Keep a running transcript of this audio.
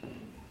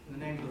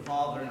name of the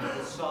Father, and of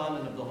the Son,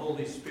 and of the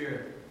Holy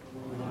Spirit.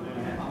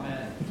 Amen.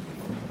 Amen.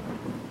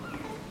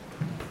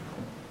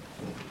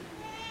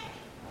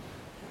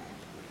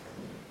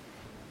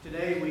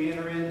 Today we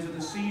enter into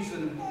the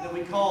season that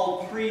we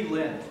call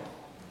pre-Lent.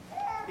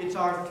 It's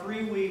our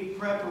 3-week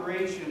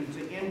preparation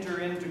to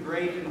enter into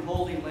Great and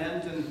Holy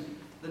Lent, and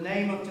the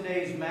name of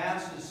today's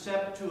Mass is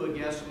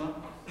Septuagesima.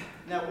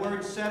 And that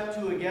word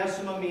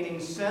Septuagesima, meaning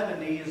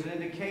 70, is an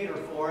indicator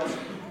for us.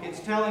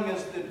 It's telling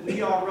us that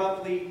we are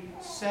roughly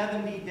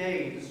 70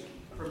 days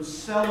from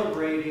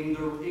celebrating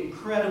the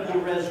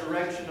incredible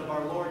resurrection of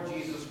our Lord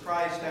Jesus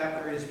Christ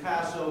after His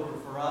Passover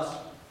for us.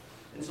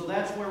 And so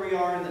that's where we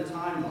are in the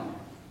timeline.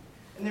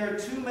 And there are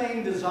two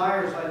main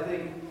desires, I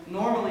think,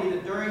 normally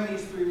that during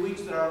these 3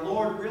 weeks that our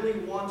Lord really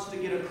wants to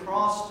get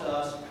across to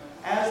us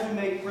as we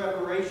make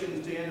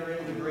preparations to enter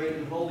into Great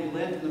and Holy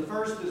Lent. And the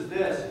first is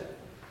this,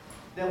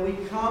 that we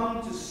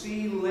come to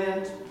see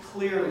Lent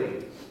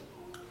clearly.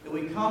 That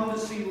we come to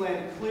see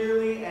Lent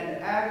clearly and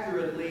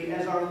accurately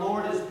as our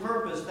Lord has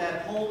purposed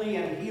that holy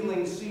and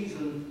healing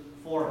season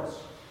for us.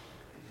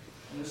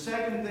 And the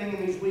second thing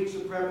in these weeks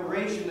of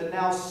preparation, that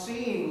now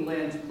seeing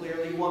Lent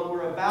clearly, what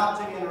we're about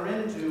to enter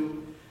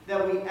into,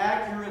 that we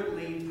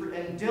accurately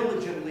and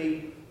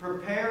diligently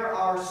prepare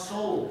our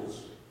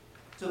souls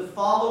to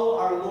follow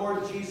our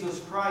Lord Jesus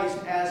Christ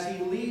as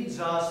He leads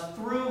us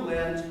through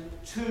Lent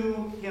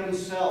to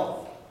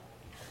Himself.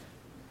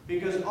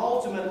 Because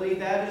ultimately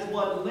that is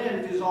what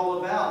Lent is all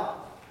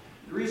about.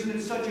 The reason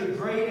it's such a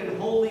great and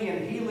holy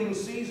and healing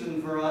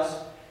season for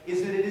us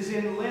is that it is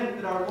in Lent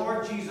that our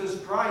Lord Jesus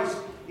Christ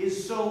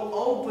is so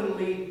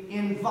openly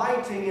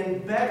inviting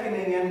and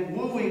beckoning and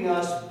wooing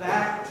us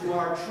back to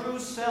our true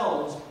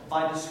selves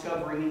by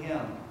discovering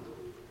Him.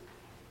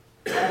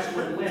 That's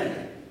what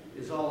Lent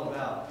is all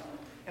about.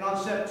 And on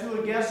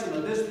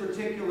Septuagesima, this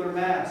particular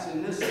Mass,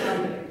 in this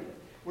Sunday,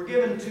 we're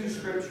given two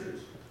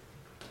scriptures.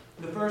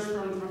 The first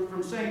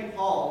from St.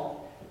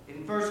 Paul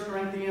in 1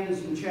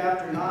 Corinthians in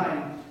chapter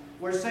 9,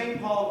 where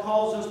St. Paul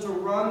calls us to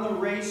run the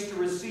race to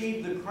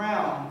receive the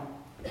crown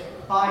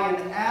by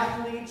an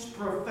athlete's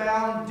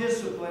profound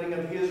disciplining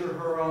of his or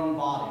her own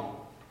body.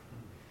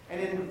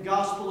 And in the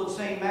Gospel of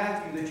St.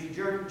 Matthew that you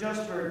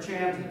just heard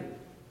chanted,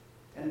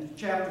 in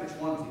chapter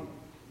 20,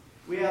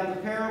 we have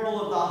the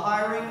parable of the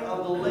hiring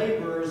of the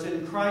laborers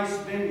in Christ's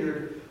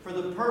vineyard for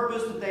the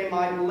purpose that they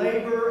might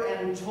labor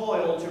and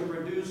toil to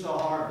produce a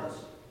harvest.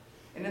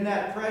 And in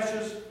that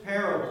precious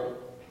parable,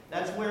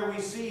 that's where we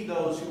see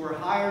those who were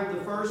hired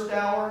the first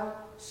hour,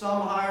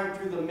 some hired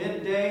through the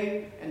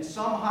midday, and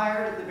some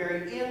hired at the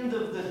very end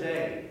of the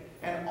day.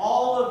 And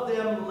all of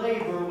them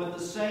labor with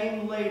the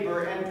same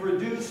labor and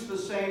produce the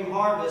same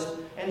harvest,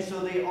 and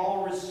so they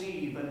all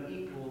receive an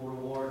equal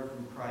reward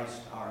from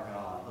Christ our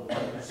God, the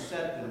one who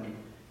set them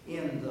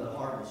in the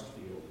harvest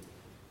field.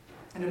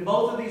 And in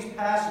both of these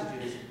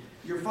passages,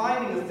 you're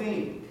finding a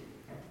theme.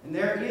 And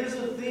there is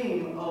a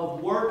theme of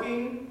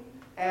working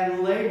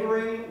and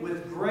laboring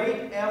with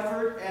great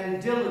effort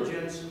and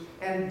diligence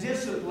and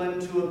discipline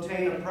to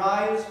obtain a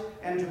prize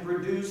and to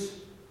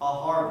produce a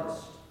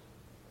harvest.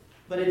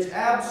 But it's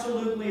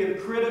absolutely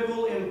of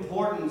critical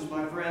importance,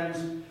 my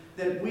friends,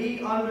 that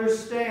we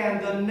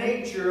understand the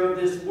nature of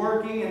this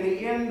working and the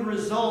end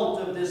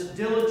result of this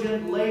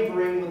diligent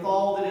laboring with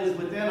all that is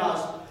within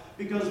us,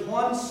 because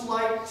one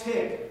slight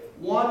tick,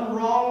 one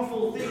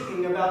wrongful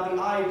thinking about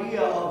the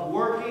idea of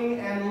working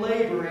and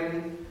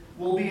laboring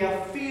will be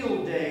a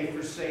field day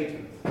for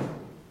Satan,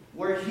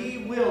 where he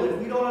will, if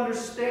we don't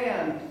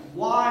understand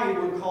why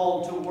we're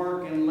called to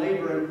work and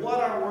labor and what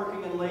our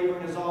working and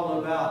laboring is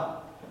all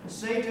about,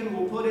 Satan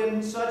will put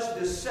in such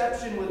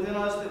deception within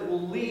us that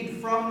will lead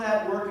from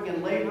that working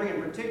and laboring,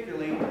 and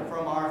particularly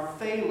from our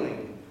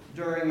failing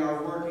during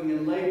our working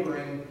and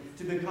laboring,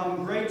 to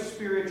become great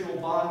spiritual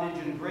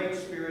bondage and great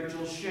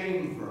spiritual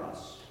shame for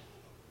us.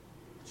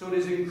 So it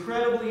is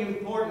incredibly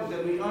important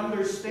that we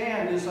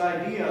understand this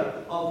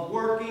idea of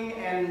working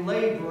and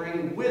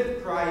laboring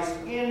with Christ,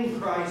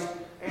 in Christ,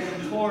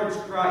 and towards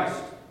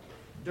Christ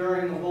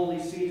during the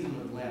holy season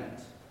of Lent.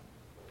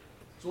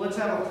 So let's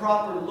have a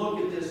proper look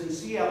at this and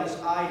see how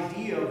this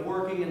idea of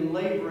working and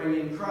laboring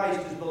in Christ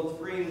is both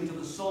freeing to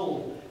the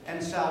soul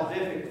and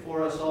salvific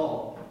for us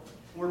all.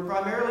 We're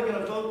primarily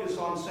going to focus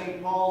on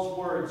St. Paul's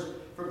words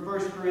from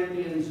 1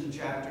 Corinthians in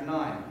chapter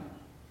 9.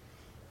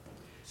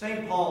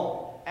 St.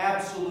 Paul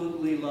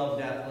absolutely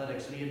loved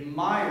athletics, and he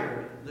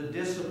admired the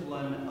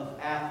discipline of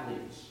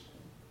athletes.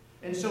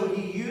 And so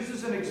he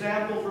uses an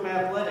example from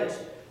athletics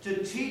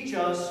to teach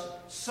us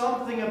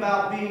something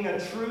about being a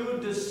true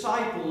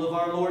disciple of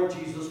our Lord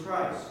Jesus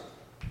Christ.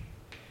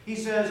 He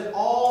says,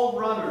 all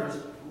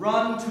runners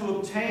run to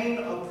obtain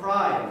a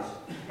prize,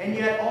 and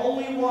yet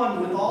only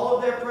one, with all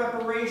of their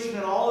preparation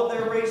and all of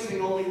their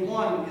racing, only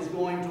one is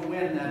going to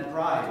win that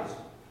prize.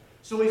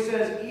 So he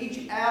says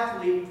each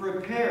athlete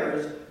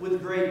prepares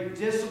with great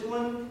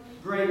discipline,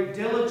 great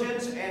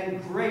diligence,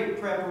 and great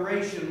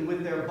preparation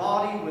with their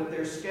body, with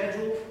their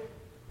schedule.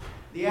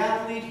 The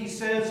athlete, he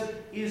says,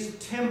 is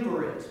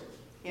temperate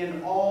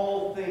in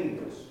all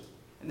things.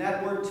 And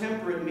that word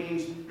temperate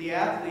means the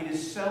athlete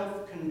is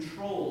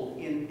self-controlled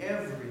in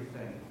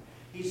everything.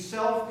 He's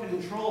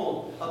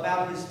self-controlled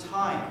about his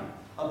time,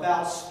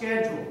 about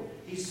schedule.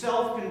 He's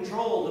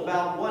self-controlled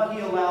about what he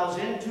allows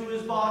into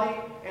his body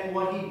and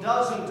what he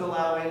doesn't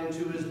allow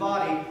into his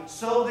body,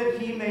 so that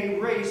he may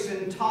race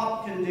in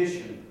top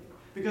condition.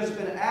 Because if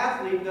an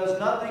athlete does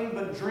nothing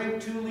but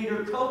drink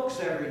 2-liter Cokes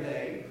every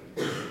day,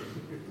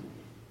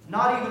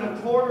 not even a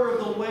quarter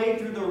of the way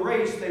through the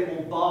race, they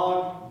will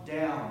bog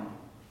down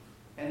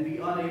and be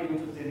unable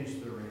to finish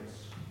the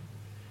race.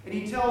 And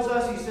he tells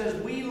us, he says,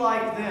 we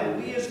like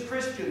them, we as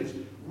Christians,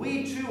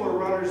 we too are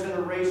runners in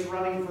a race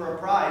running for a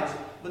prize.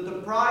 But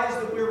the prize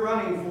that we're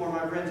running for,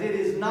 my friends, it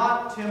is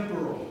not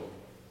temporal.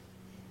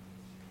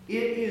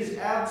 It is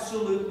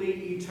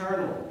absolutely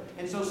eternal.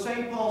 And so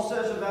St. Paul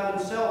says about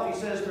himself, he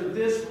says, for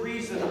this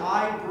reason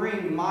I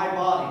bring my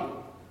body,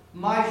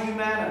 my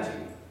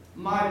humanity,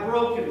 my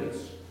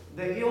brokenness,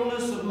 the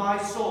illness of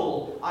my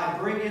soul, I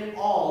bring it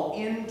all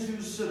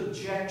into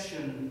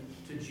subjection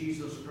to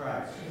Jesus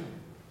Christ.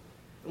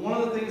 And one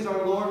of the things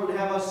our Lord would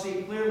have us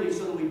see clearly,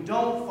 so that we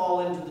don't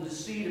fall into the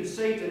deceit of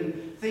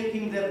Satan,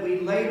 thinking that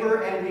we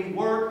labor and we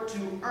work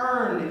to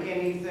earn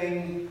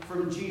anything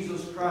from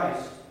Jesus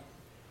Christ.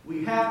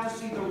 We have to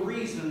see the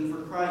reason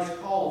for Christ's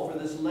call for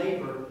this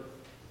labor,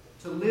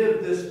 to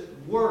live this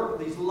work,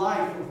 this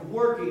life of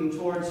working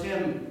towards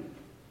Him.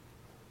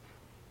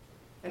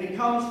 And it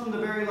comes from the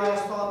very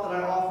last thought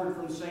that I offered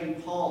from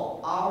St.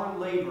 Paul. Our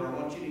labor, I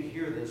want you to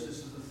hear this. This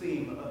is the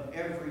theme of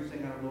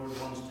everything our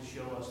Lord wants to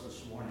show us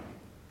this morning.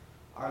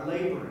 Our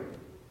laboring,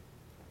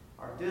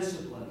 our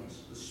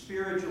disciplines, the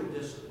spiritual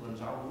disciplines,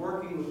 our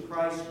working with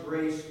Christ's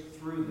grace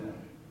through them.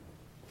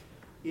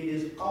 It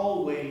is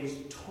always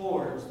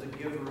towards the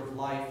giver of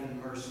life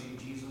and mercy,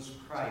 Jesus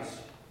Christ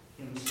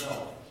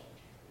Himself.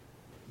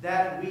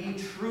 That we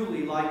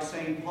truly, like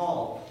St.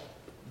 Paul,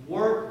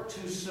 work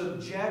to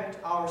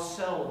subject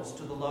ourselves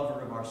to the lover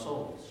of our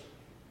souls.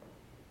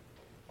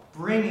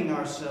 Bringing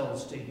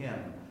ourselves to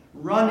Him,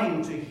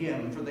 running to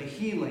Him for the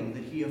healing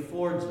that He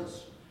affords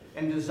us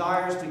and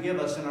desires to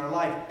give us in our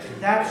life.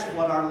 That's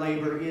what our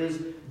labor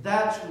is.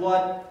 That's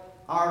what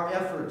our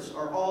efforts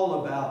are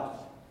all about.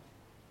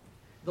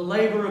 The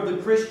labor of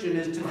the Christian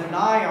is to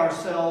deny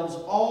ourselves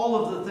all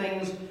of the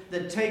things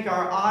that take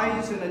our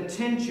eyes and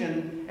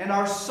attention and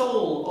our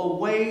soul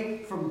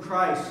away from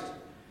Christ,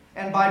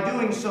 and by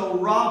doing so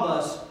rob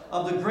us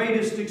of the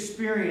greatest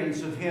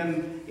experience of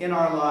Him in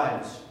our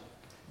lives.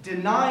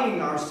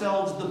 Denying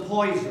ourselves the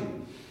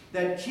poison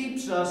that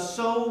keeps us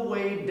so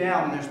weighed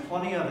down. There's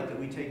plenty of it that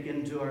we take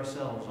into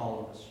ourselves,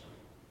 all of us.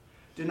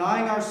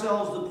 Denying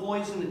ourselves the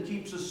poison that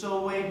keeps us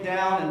so weighed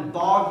down and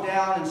bogged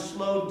down and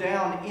slowed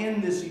down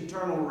in this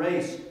eternal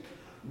race.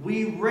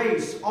 We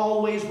race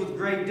always with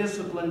great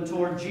discipline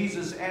toward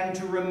Jesus and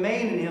to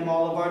remain in Him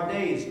all of our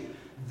days.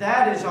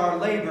 That is our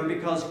labor,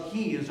 because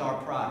He is our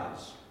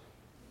prize.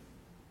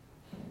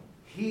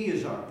 He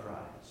is our prize.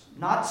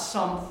 Not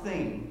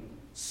something,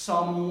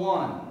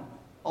 someone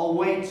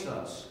awaits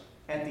us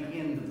at the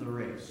end of the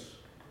race.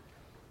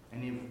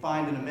 And you'll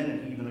find in a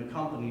minute He even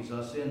accompanies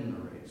us in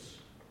the race.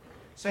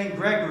 St.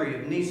 Gregory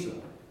of Nyssa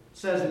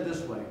says it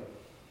this way: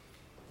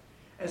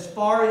 as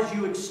far as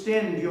you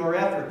extend your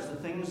efforts, the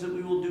things that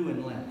we will do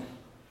in Lent,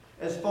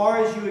 as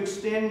far as you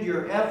extend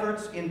your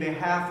efforts in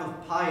behalf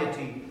of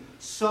piety,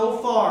 so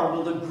far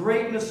will the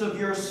greatness of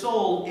your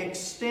soul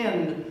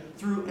extend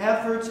through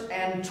efforts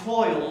and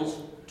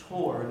toils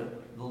toward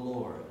the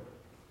Lord.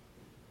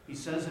 He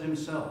says it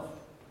himself.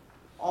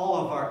 All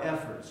of our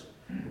efforts,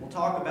 we'll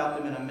talk about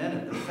them in a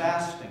minute, the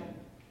fasting,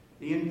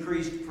 the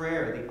increased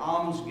prayer, the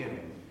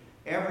almsgiving,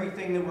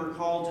 everything that we're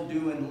called to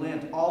do in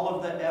Lent, all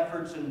of the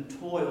efforts and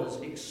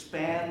toils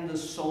expand the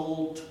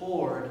soul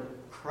toward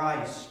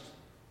Christ,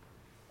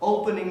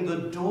 opening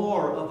the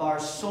door of our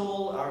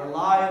soul, our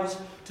lives,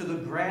 to the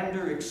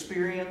grander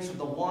experience of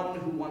the one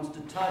who wants to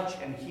touch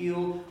and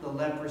heal the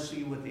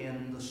leprosy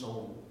within the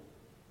soul.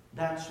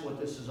 That's what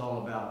this is all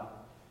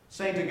about.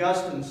 St.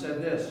 Augustine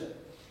said this: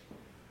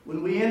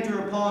 when we enter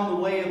upon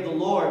the way of the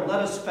Lord, let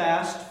us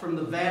fast from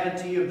the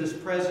vanity of this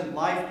present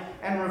life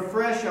and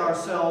refresh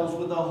ourselves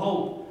with the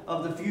hope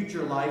of the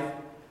future life,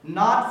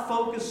 not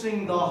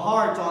focusing the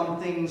heart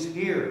on things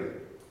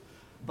here,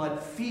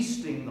 but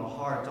feasting the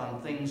heart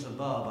on things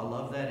above. I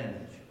love that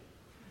image.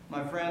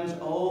 My friends,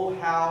 oh,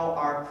 how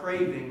our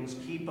cravings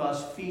keep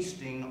us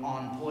feasting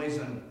on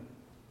poison.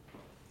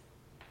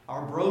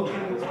 Our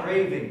broken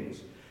cravings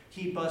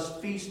keep us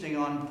feasting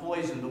on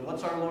poison. But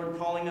what's our Lord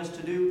calling us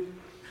to do?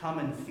 Come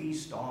and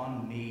feast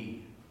on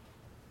me.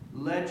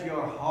 Let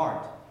your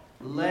heart,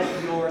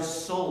 let your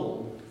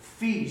soul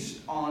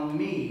feast on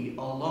me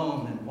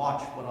alone, and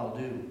watch what I'll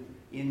do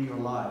in your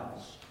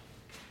lives.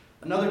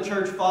 Another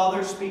church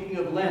father, speaking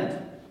of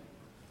Lent,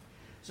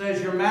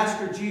 says, your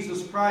Master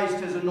Jesus Christ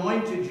has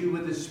anointed you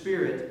with His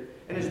Spirit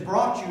and has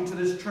brought you to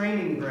this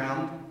training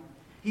ground.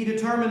 He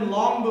determined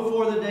long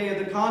before the day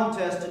of the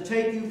contest to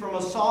take you from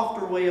a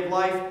softer way of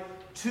life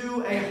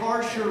to a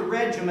harsher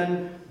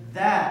regimen,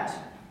 that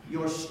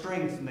your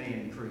strength may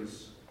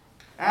increase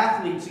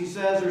Athletes, he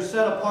says, are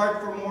set apart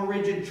for more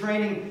rigid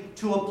training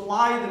to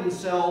apply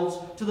themselves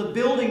to the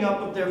building up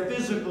of their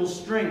physical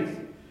strength.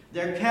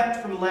 They're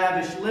kept from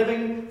lavish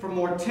living, from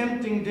more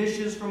tempting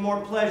dishes, from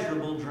more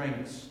pleasurable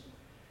drinks.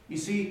 You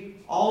see,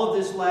 all of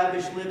this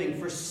lavish living,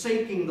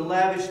 forsaking the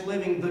lavish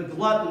living, the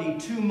gluttony,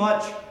 too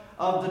much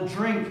of the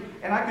drink,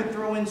 and I could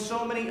throw in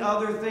so many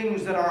other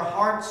things that our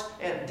hearts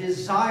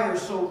desire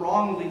so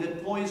wrongly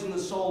that poison the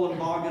soul and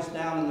bog us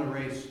down in the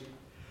race.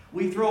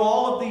 We throw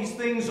all of these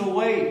things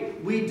away.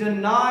 We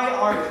deny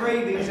our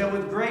cravings, and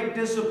with great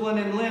discipline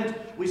in Lent,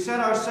 we set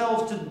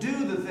ourselves to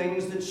do the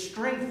things that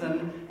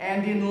strengthen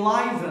and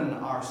enliven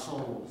our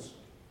souls,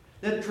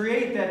 that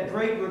create that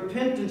great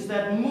repentance,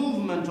 that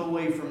movement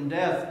away from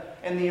death,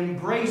 and the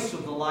embrace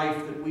of the life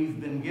that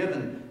we've been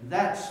given.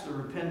 That's the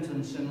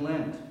repentance in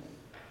Lent.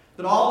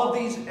 But all of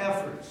these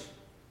efforts,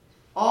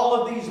 all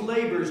of these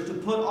labors to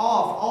put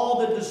off all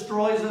that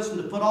destroys us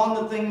and to put on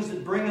the things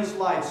that bring us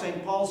life.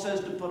 St. Paul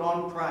says to put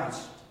on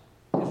Christ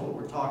is what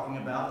we're talking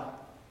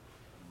about.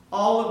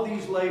 All of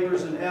these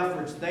labors and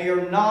efforts, they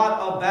are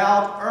not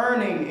about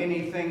earning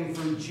anything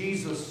from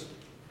Jesus.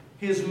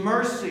 His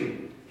mercy,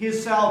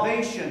 His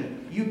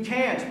salvation, you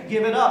can't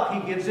give it up.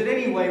 He gives it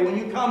anyway when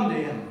you come to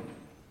Him.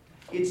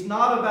 It's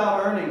not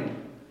about earning.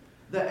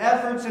 The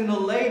efforts and the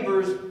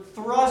labors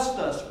thrust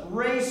us,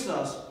 race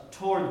us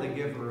toward the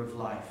giver of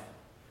life.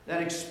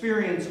 That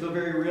experience of a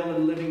very real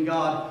and living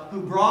God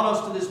who brought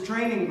us to this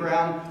training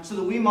ground so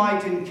that we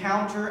might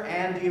encounter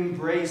and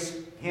embrace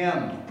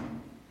Him.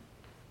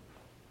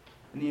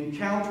 And the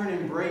encounter and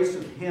embrace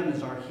of Him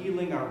is our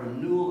healing, our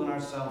renewal, and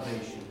our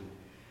salvation.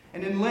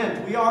 And in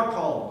Lent, we are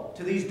called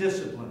to these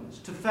disciplines,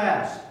 to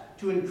fast,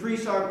 to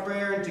increase our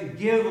prayer, and to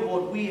give of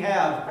what we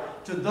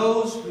have to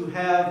those who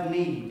have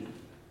need,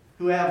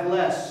 who have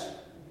less.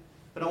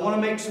 But I want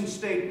to make some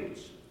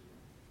statements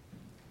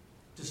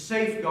to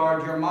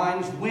safeguard your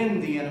minds when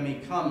the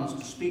enemy comes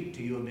to speak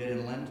to you a bit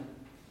in Lent.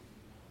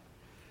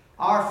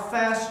 Our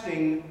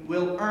fasting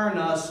will earn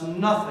us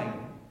nothing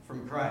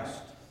from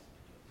Christ.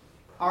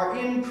 Our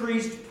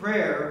increased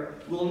prayer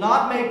will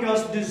not make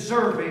us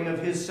deserving of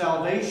His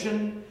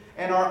salvation,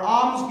 and our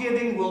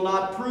almsgiving will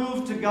not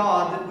prove to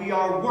God that we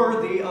are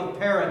worthy of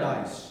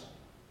paradise.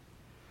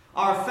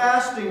 Our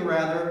fasting,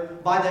 rather,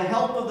 by the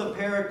help of the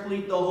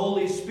Paraclete, the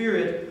Holy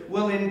Spirit,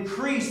 will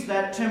increase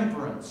that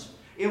temperance.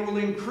 It will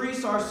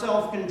increase our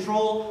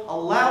self-control,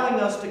 allowing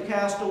us to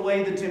cast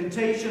away the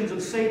temptations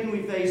of Satan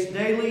we face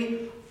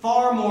daily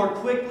far more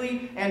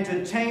quickly and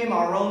to tame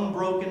our own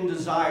broken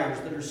desires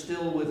that are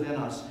still within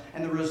us.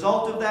 And the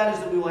result of that is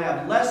that we will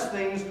have less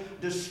things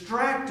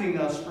distracting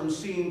us from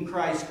seeing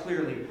Christ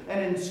clearly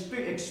and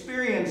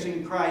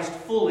experiencing Christ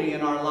fully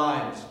in our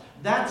lives.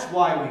 That's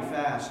why we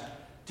fast.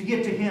 To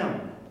get to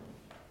Him.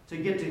 To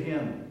get to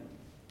Him.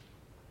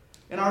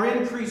 In our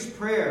increased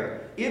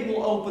prayer, it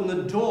will open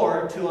the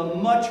door to a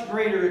much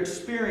greater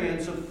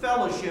experience of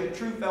fellowship,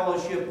 true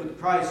fellowship with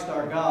Christ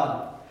our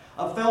God.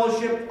 A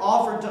fellowship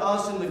offered to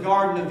us in the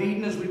Garden of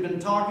Eden, as we've been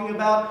talking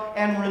about,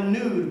 and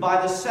renewed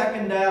by the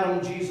second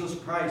Adam, Jesus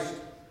Christ.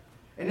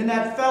 And in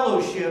that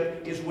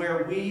fellowship is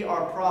where we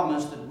are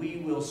promised that we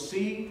will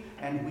see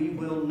and we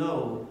will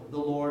know the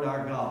Lord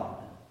our God.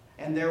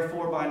 And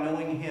therefore, by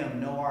knowing Him,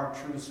 know our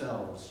true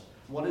selves.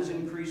 What does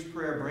increased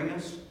prayer bring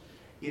us?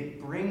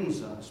 It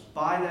brings us,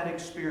 by that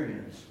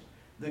experience,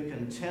 the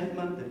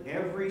contentment that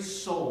every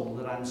soul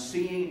that I'm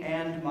seeing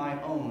and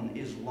my own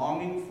is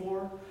longing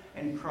for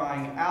and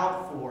crying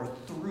out for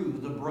through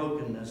the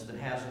brokenness that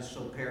has us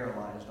so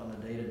paralyzed on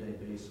a day-to-day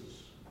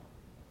basis.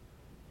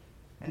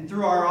 And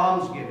through our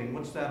almsgiving,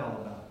 what's that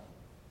all about?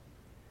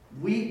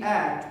 We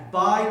act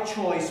by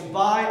choice,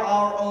 by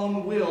our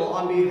own will,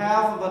 on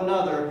behalf of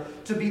another,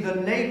 to be the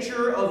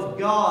nature of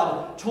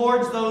God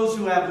towards those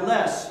who have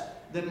less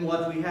than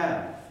what we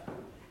have.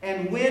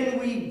 And when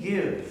we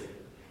give,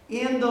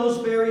 in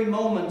those very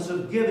moments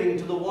of giving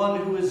to the one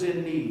who is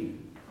in need,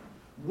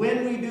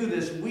 when we do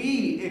this,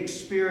 we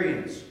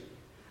experience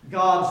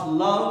God's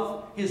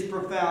love, His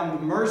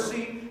profound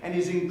mercy, and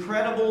His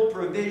incredible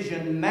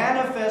provision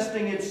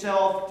manifesting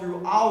itself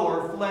through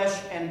our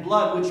flesh and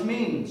blood, which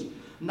means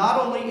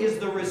not only is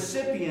the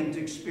recipient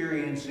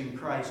experiencing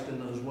Christ in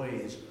those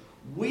ways,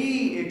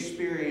 we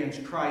experience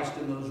Christ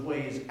in those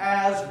ways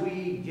as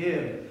we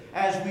give,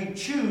 as we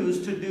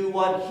choose to do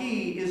what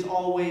He is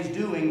always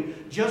doing,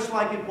 just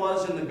like it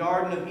was in the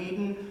Garden of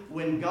Eden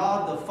when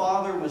God the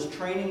Father was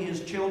training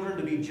His children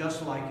to be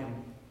just like Him.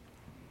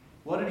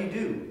 What did He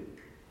do?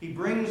 He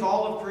brings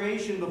all of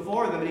creation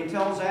before them and He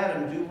tells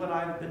Adam, do what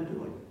I've been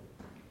doing.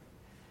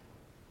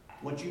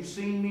 What you've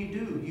seen me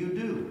do, you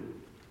do.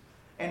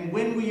 And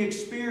when we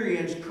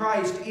experience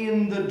Christ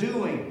in the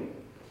doing,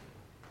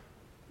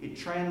 it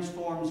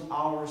transforms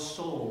our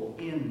soul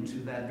into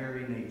that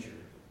very nature.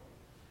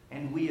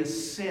 And we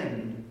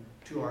ascend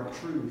to our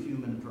true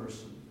human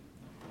person.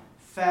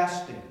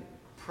 Fasting,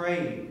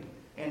 praying,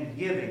 and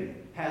giving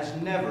has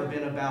never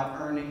been about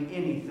earning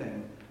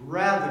anything,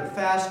 Rather,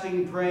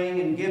 fasting, praying,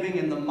 and giving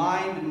in the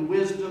mind and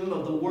wisdom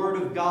of the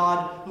Word of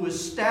God, who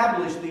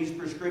established these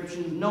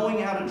prescriptions, knowing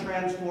how to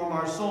transform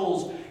our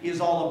souls,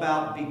 is all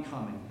about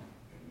becoming.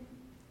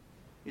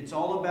 It's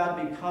all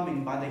about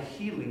becoming by the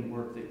healing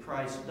work that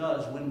Christ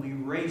does when we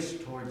race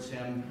towards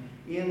Him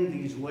in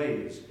these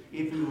ways,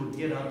 if we will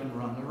get up and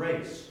run the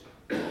race.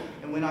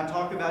 And when I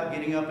talk about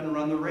getting up and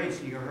run the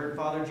race, you heard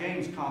Father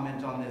James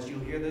comment on this. You'll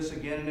hear this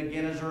again and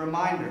again as a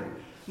reminder.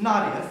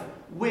 Not if,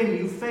 when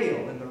you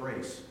fail in the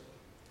race.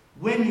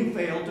 When you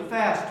fail to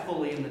fast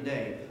fully in the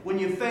day. When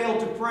you fail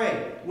to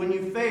pray. When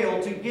you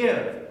fail to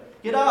give.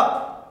 Get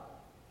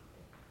up.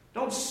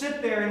 Don't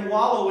sit there and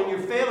wallow in your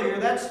failure.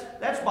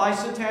 That's by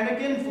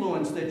satanic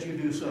influence that you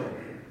do so.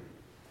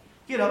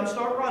 Get up and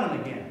start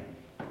running again.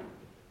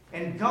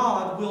 And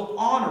God will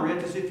honor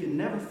it as if you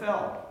never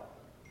fell.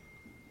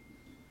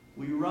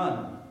 We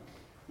run.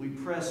 We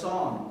press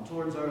on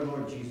towards our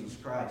Lord Jesus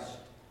Christ.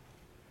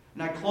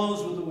 And I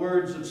close with the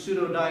words of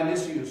Pseudo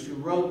Dionysius, who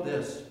wrote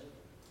this.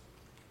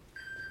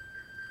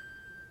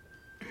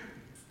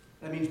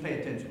 That means pay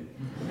attention.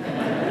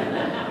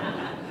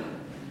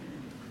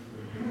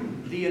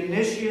 The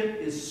initiate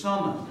is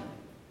summoned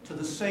to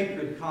the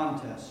sacred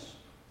contests.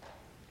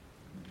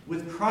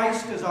 With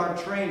Christ as our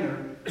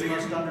trainer, we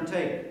must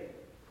undertake.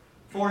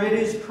 For it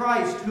is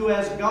Christ who,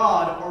 as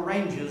God,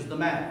 arranges the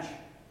match.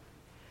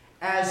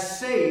 As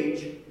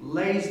sage,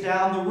 lays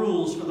down the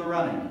rules for the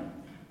running.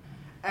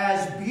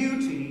 As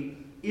beauty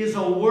is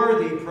a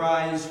worthy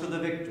prize for the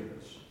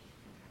victors.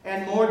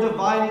 And more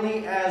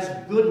divinely, as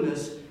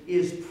goodness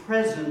is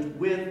present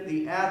with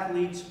the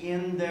athletes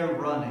in their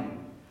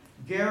running,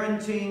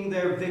 guaranteeing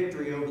their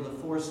victory over the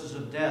forces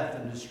of death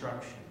and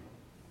destruction.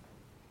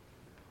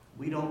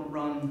 We don't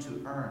run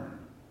to earn.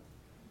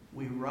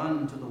 We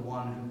run to the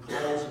one who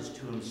calls us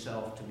to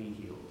Himself to be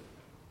healed.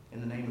 In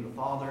the name of the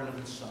Father, and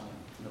of the Son,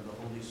 and of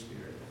the Holy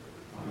Spirit.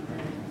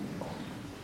 Amen.